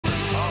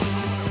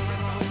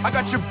I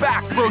got your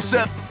back, bro,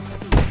 Seth.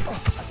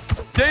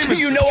 Damon's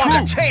You know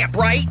I'm the champ,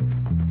 right?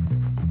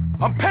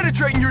 I'm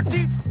penetrating your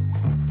deep.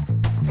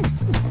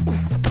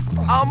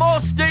 I'm all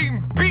stating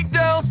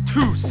beatdowns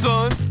too,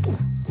 son.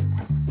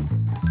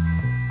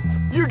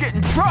 You're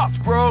getting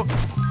dropped, bro.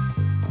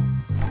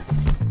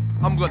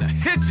 I'm gonna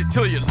hit you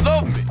till you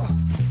love me.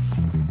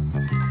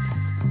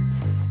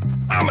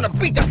 I'm gonna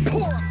beat the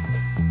poor.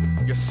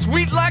 You're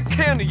sweet like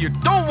candy. You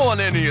don't want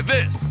any of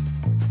this.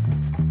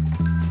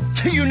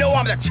 You know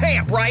I'm the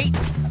champ, right?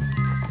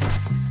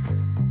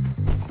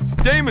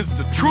 Damon's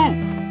the truth.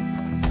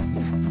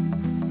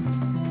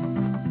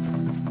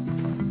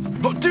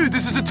 Oh, dude,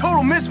 this is a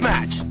total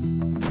mismatch.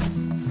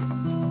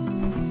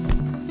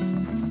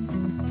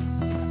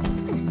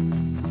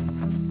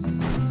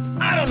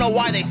 I don't know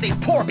why they say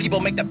poor people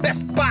make the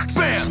best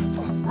boxers.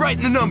 Bam! Right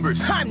in the numbers.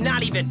 I'm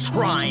not even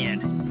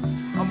trying.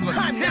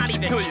 I'm not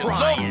even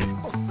trying.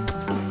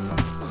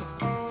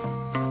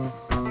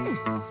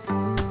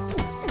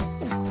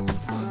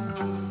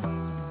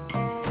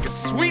 You're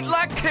sweet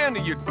like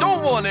candy. You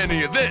don't want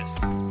any of this.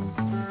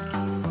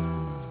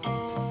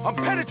 I'm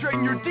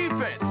penetrating your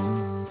defense.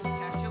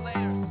 Catch you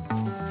later.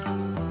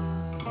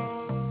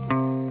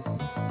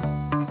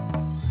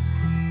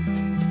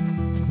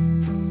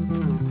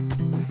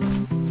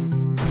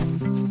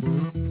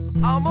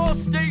 I'm all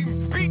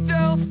stating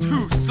beatdowns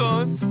too,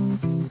 son.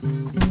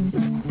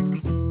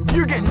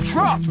 You're getting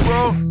dropped,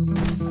 bro.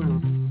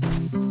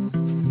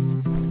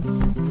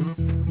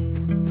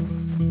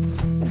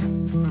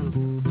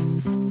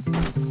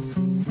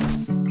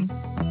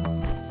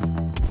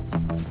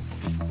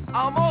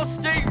 I'm all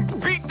stating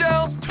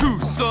beatdowns too,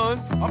 son.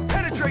 I'm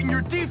penetrating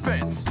your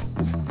defense.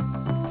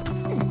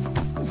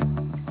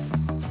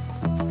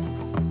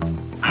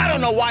 I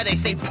don't know why they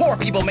say poor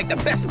people make the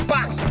best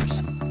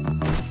boxers.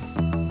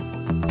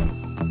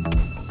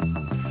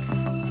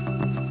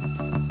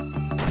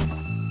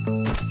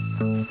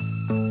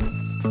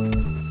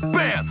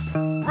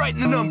 Bam! Right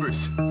in the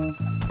numbers.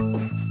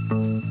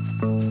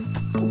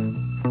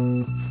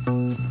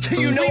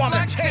 You know I'm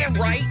the champ,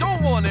 right?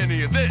 Don't want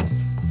any of this.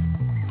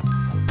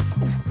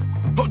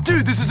 Oh,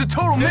 dude, this is a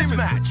total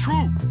mismatch.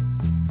 True.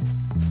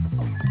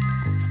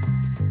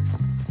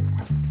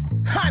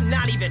 I'm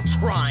not even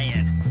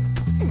trying.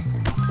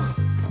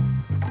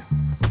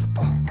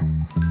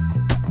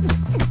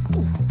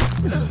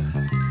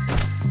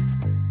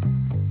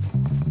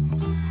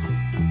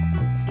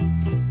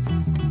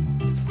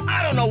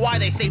 I don't know why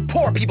they say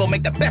poor people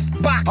make the best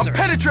boxers. I'm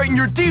penetrating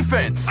your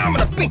defense. I'm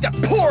gonna beat the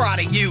poor out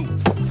of you.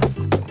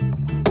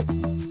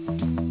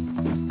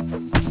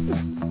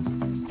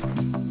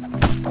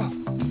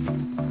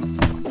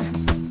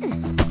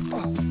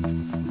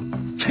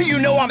 You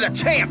know I'm the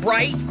champ,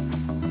 right?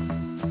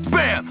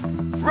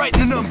 Bam! Right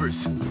in the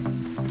numbers.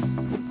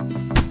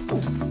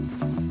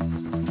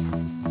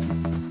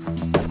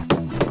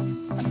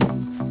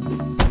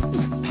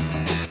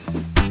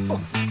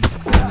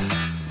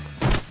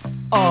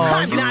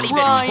 I'm not even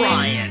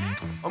trying.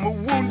 I'm a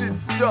wounded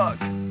duck.